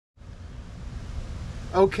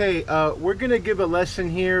Okay, we're gonna give a lesson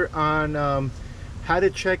here on how to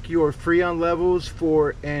check your Freon levels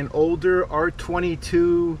for an older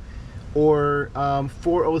R-22 or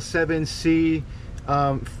 407C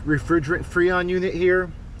refrigerant Freon unit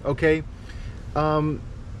here. Okay,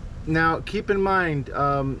 now keep in mind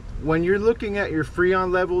when you're looking at your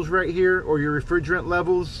Freon levels right here, or your refrigerant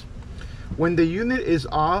levels, when the unit is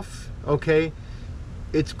off, okay,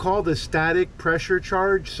 it's called a static pressure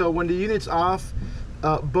charge. So when the unit's off,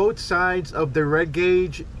 both sides of the red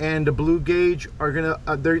gauge and the blue gauge are gonna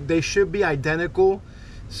they should be identical.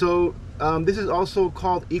 So this is also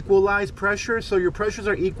called equalized pressure. So your pressures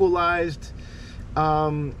are equalized,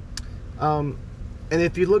 and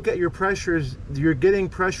if you look at your pressures, you're getting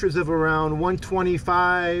pressures of around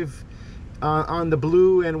 125 on the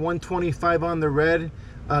blue and 125 on the red,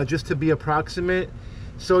 just to be approximate.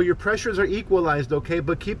 So your pressures are equalized, okay?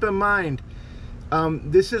 But keep in mind,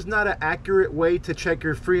 this is not an accurate way to check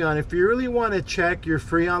your Freon. If you really want to check your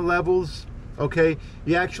Freon levels, okay,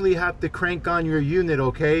 you actually have to crank on your unit,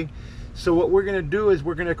 okay? So what we're gonna do is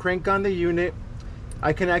we're gonna crank on the unit.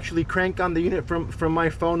 I can actually crank on the unit from my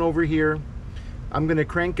phone over here. I'm gonna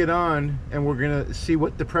crank it on and we're gonna see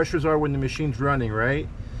what the pressures are when the machine's running, right?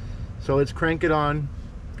 So let's crank it on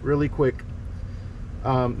really quick.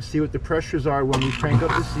 See what the pressures are when we crank up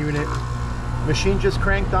this unit. Machine just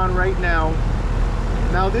cranked on right now.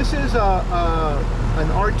 Now this is an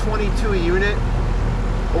R-22 unit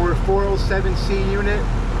or a 407C unit.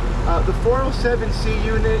 The 407C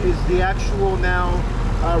unit is the actual now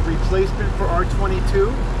replacement for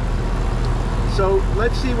R-22. So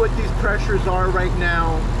let's see what these pressures are right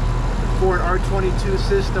now for an R-22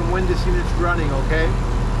 system when this unit's running, okay?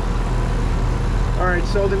 All right,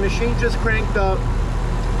 so the machine just cranked up.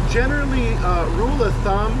 Generally, rule of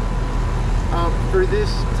thumb, for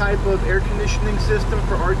this type of air conditioning system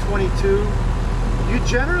for R-22, you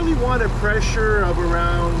generally want a pressure of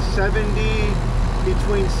around 70,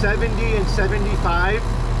 between 70 and 75,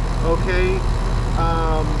 okay,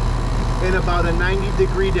 in about a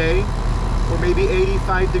 90-degree day, or maybe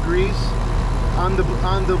 85 degrees on the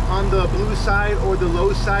blue side or the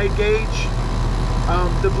low side gauge.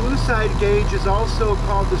 The blue side gauge is also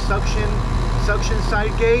called the suction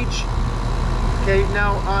side gauge. Okay,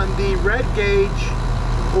 now on the red gauge,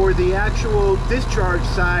 or the actual discharge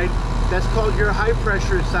side, that's called your high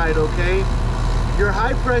pressure side, okay? Your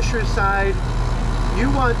high pressure side, you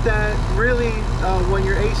want that really when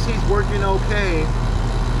your AC is working okay.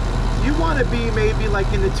 You want to be maybe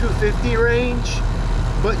like in the 250 range,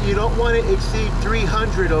 but you don't want to exceed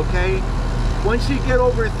 300, okay? Once you get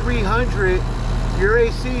over 300, your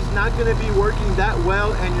AC is not going to be working that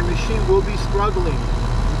well and your machine will be struggling,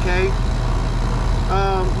 okay?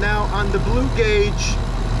 Now on the blue gauge,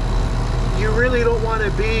 you really don't want to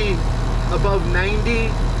be above 90,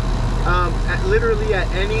 literally at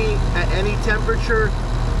any temperature.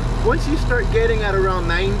 Once you start getting at around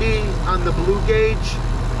 90 on the blue gauge,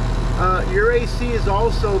 your AC is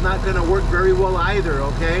also not going to work very well either,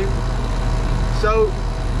 okay? So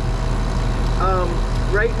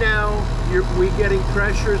right now we're getting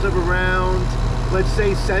pressures of around, let's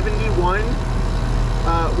say 71,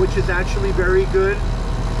 which is actually very good,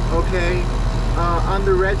 okay? On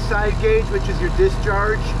the red side gauge, which is your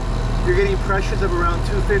discharge, you're getting pressures of around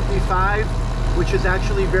 255, which is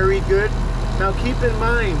actually very good. Now keep in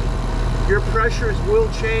mind, your pressures will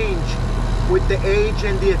change with the age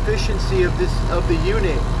and the efficiency of the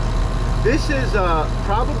unit. This is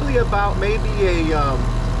probably about maybe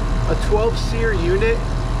a 12 SEER unit,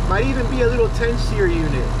 might even be a little 10 SEER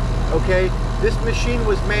unit, okay? This machine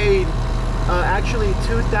was made actually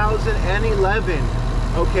 2011,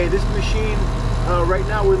 okay? This machine right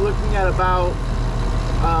now we're looking at about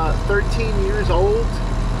 13 years old.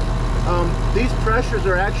 These pressures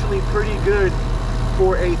are actually pretty good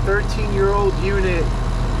for a 13-year-old unit,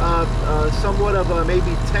 somewhat of a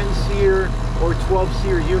maybe 10 SEER or 12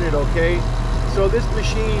 SEER unit, okay? So this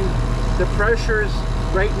machine, the pressures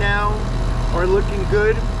right now are looking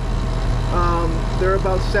good. They're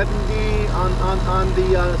about 70 on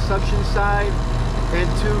the suction side and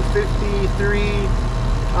 253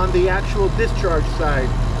 on the actual discharge side.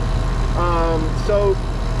 So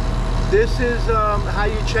this is how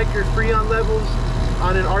you check your Freon levels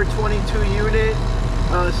on an R-22 unit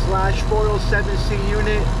slash 407C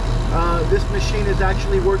unit. This machine is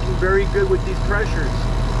actually working very good with these pressures.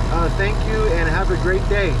 Thank you and have a great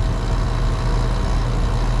day.